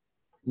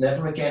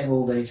 Never again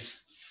will they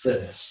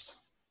thirst.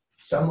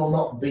 Sun will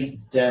not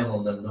beat down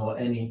on them, nor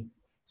any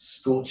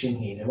scorching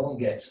heat. It won't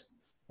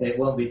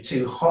be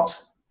too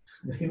hot.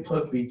 It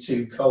won't be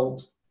too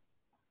cold.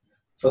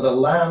 For the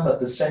Lamb at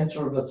the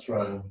center of the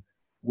throne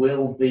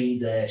will be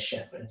their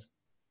shepherd.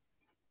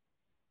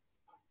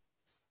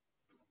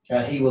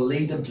 He will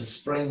lead them to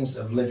springs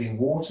of living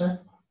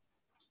water,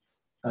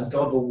 and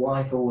God will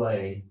wipe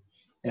away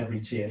every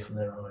tear from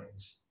their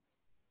eyes.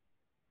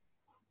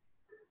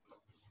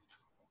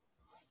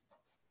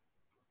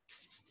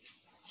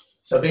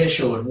 So be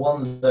assured,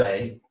 one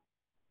day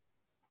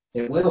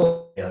it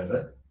will be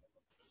over,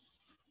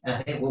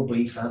 and it will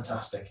be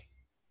fantastic.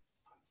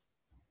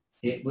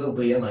 It will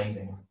be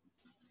amazing.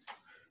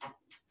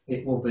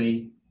 It will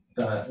be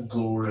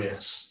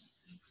glorious.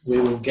 We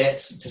will get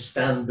to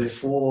stand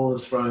before the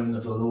throne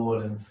of the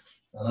Lord and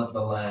of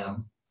the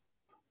Lamb.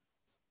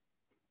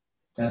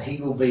 And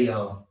he will be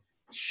our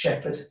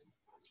shepherd.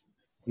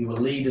 He will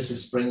lead us to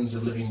springs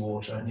of living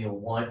water, and he'll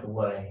wipe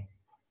away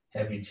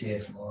every tear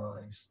from our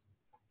eyes.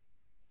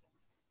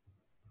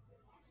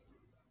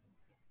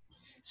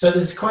 So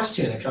there's a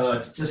question,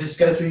 does this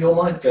go through your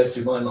mind? It goes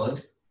through my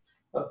mind.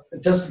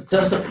 Does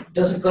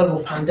the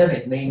global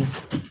pandemic mean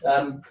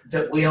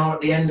that we are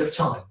at the end of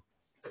time?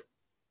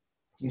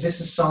 Is this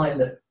a sign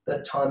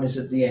that time is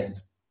at the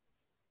end?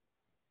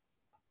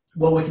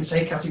 Well, we can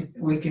say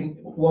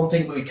one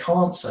thing we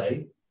can't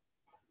say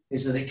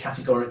is that it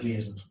categorically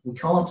isn't. We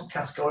can't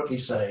categorically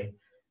say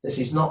this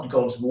is not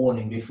God's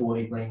warning before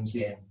he brings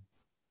the end.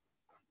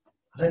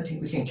 I don't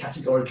think we can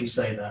categorically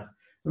say that.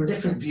 There are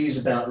different views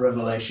about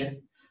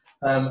Revelation,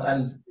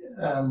 but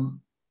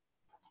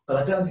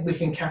I don't think we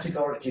can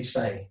categorically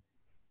say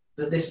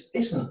that this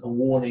isn't a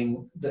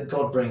warning that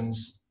God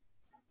brings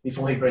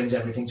before he brings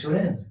everything to an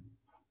end.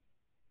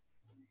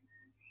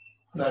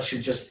 That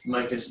should just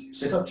make us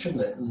sit up,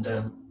 shouldn't it, and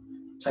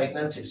take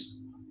notice.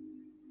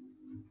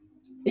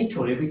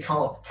 Equally, we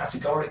can't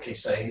categorically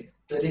say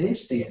that it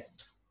is the end.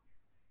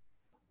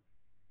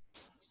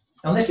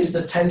 And this is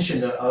the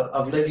tension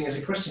of living as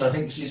a Christian. I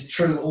think this is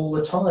true all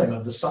the time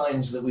of the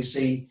signs that we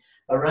see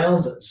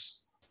around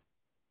us.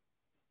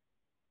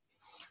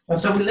 And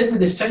so we live with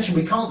this tension.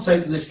 We can't say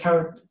that this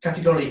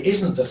category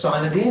isn't a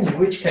sign of the end, in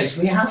which case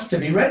we have to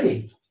be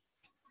ready.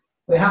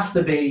 We have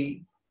to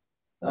be,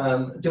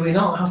 do we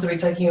not have to be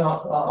taking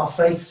our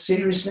faith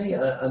seriously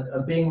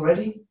and being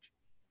ready?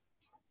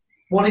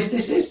 What if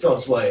this is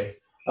God's way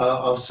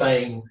of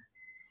saying,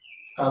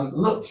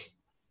 look,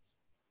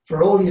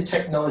 for all your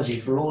technology,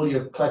 for all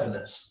your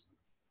cleverness,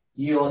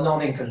 you are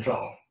not in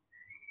control.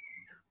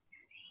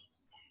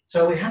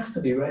 So we have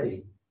to be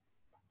ready.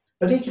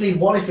 But equally,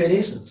 what if it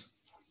isn't?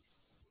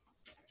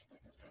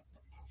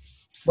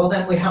 Well,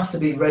 then we have to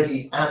be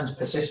ready and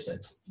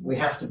persistent. We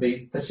have to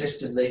be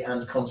persistently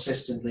and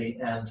consistently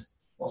and,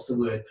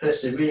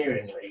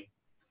 perseveringly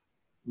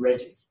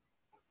ready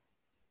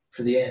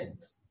for the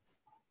end.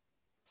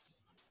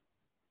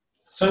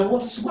 So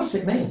what does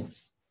it mean?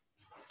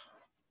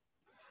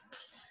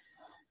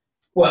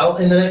 Well,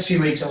 in the next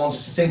few weeks, I want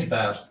us to think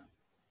about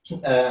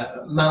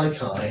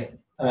Malachi.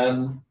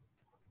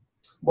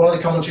 One of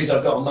the commentaries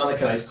I've got on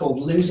Malachi is called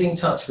Losing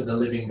Touch with the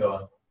Living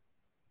God.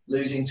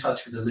 Losing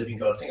Touch with the Living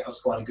God. I think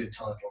that's quite a good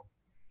title.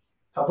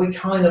 Have we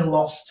kind of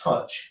lost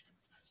touch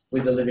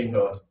with the living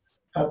God?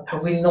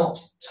 Have we not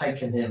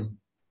taken him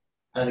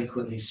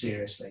adequately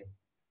seriously?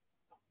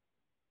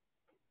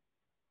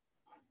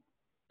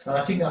 And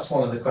I think that's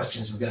one of the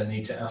questions we're going to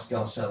need to ask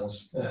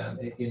ourselves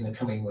in the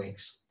coming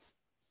weeks.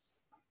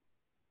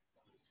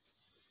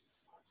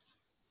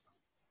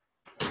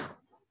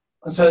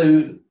 And so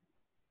the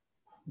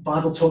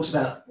Bible talks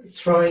about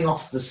throwing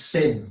off the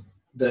sin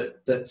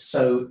that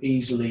so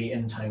easily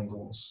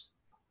entangles?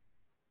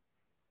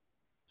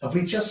 Have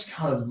we just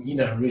kind of,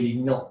 really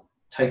not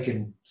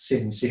taken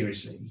sin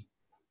seriously?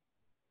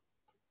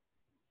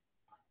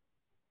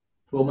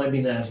 Well,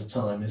 maybe now's the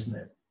time, isn't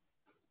it,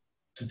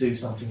 to do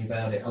something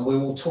about it. And we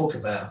will talk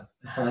about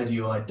how do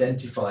you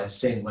identify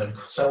sin when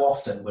so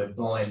often we're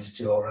blind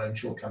to our own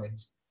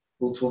shortcomings.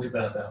 We'll talk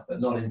about that, but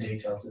not in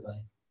detail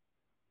today.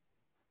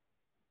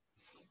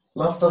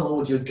 Love the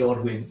Lord your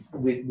God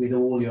with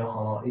all your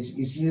heart.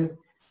 Is your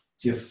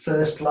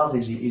first love?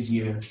 Is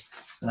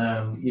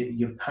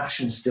your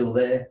passion still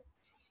there?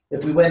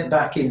 If we went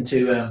back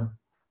into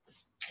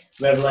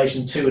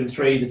Revelation 2 and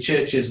 3, the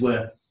churches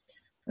were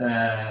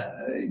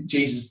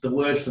Jesus. The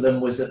word for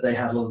them was that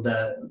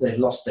they'd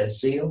lost their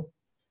zeal,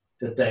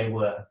 that they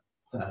were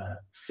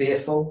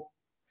fearful,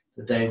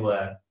 that they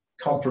were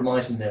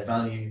compromising their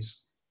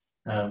values,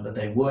 that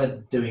they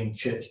weren't doing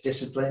church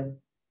discipline,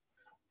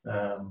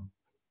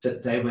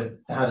 that they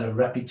had a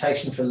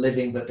reputation for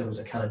living, but there was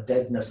a kind of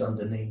deadness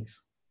underneath.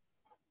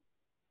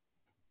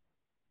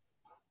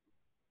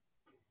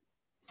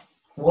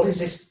 What is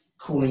this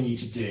calling you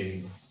to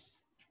do?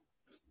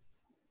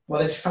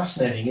 Well, it's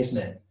fascinating,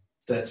 isn't it,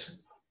 that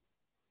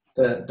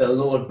the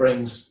Lord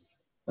brings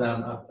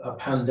a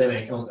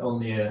pandemic on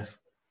the earth.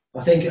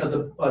 I think at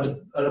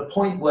a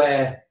point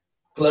where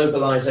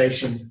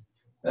globalization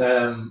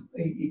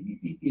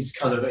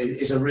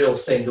is a real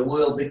thing, the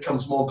world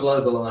becomes more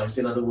globalized.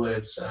 In other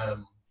words,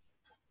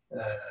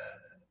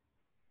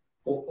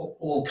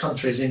 all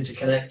countries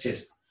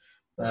interconnected,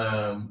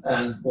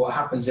 and what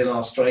happens in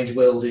our strange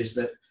world is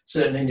that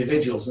certain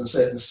individuals and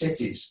certain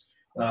cities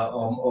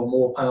are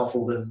more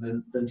powerful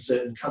than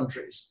certain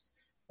countries.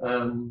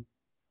 In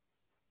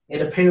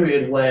a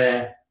period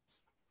where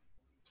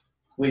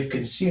we've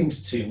consumed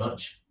too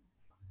much,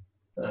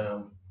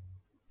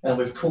 and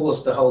we've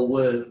caused the whole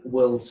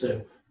world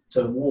to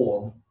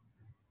warm,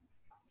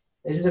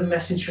 is it a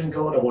message from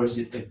God, or is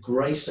it the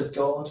grace of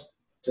God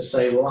to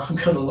say, well, I'm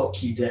going to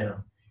lock you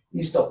down.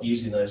 You stop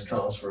using those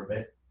cars for a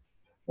bit.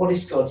 What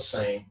is God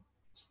saying?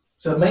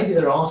 So maybe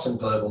there are some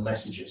global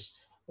messages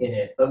in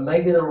it, but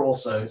maybe there are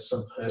also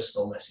some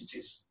personal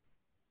messages.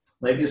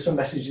 Maybe there's some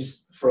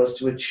messages for us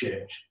to a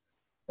church,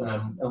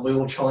 and we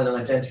will try and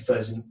identify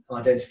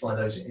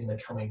those in the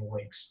coming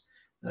weeks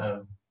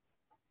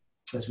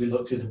as we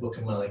look through the book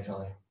of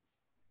Malachi.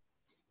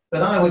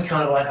 But I would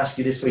kind of like to ask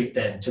you this week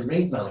then to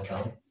read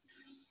Malachi,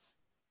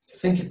 to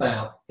think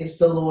about, is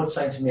the Lord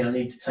saying to me I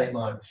need to take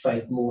my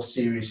faith more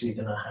seriously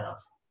than I have?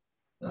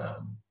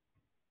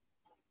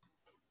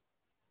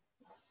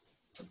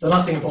 The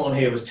last thing I put on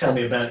here was tell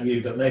me about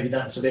you, but maybe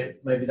that's a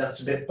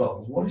bit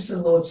bold. What is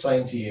the Lord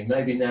saying to you?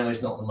 Maybe now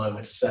is not the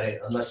moment to say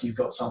it, unless you've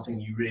got something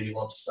you really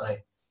want to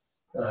say,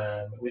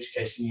 in which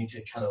case you need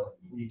to kind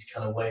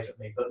of wave at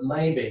me. But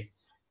maybe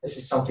this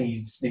is something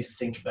you just need to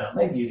think about.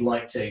 Maybe you'd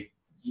like to,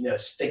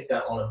 stick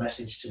that on a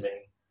message to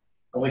me,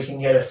 and we can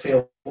get a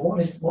feel for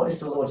what is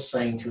the Lord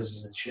saying to us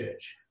as a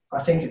church. I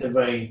think at the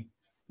very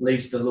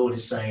least, the Lord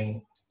is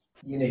saying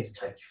you need to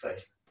take your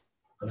faith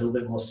a little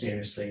bit more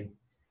seriously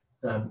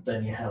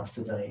than you have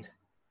to date.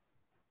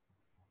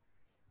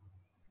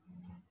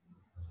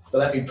 But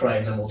let me pray,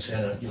 and then you'll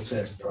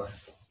turn to pray.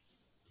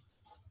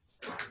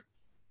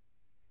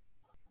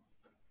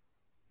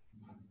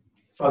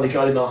 Father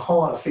God, in my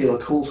heart I feel a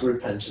call to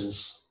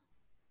repentance.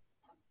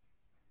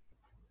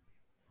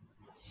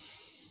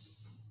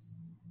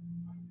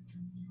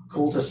 A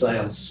call to say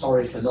I'm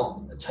sorry for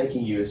not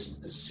taking you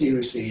as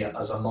seriously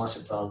as I might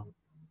have done.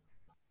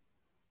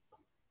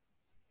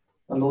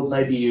 And Lord,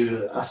 maybe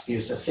you're asking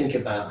us to think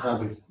about how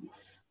we've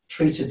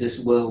treated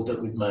this world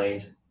that we've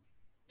made,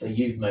 that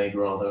you've made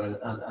rather,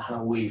 and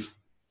how we've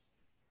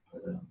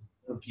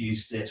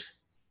abused it.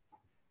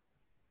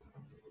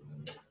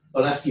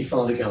 I'll ask you,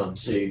 Father God,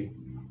 to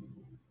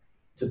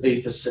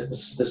be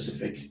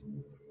specific.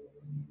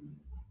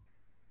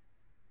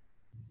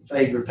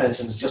 Vague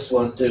repentance just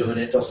won't do, and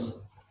it doesn't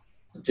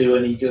do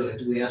any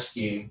good. We ask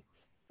you,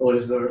 Lord,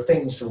 if there are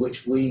things for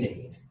which we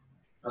need,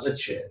 as a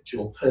church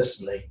or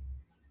personally,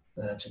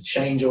 to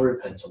change or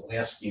repent on, we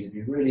ask you to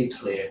be really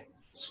clear,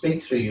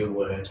 speak through your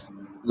word,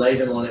 lay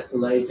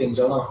things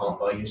on our heart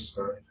by your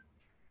Spirit.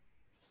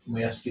 And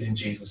we ask it in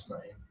Jesus'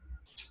 name.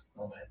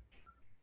 Amen.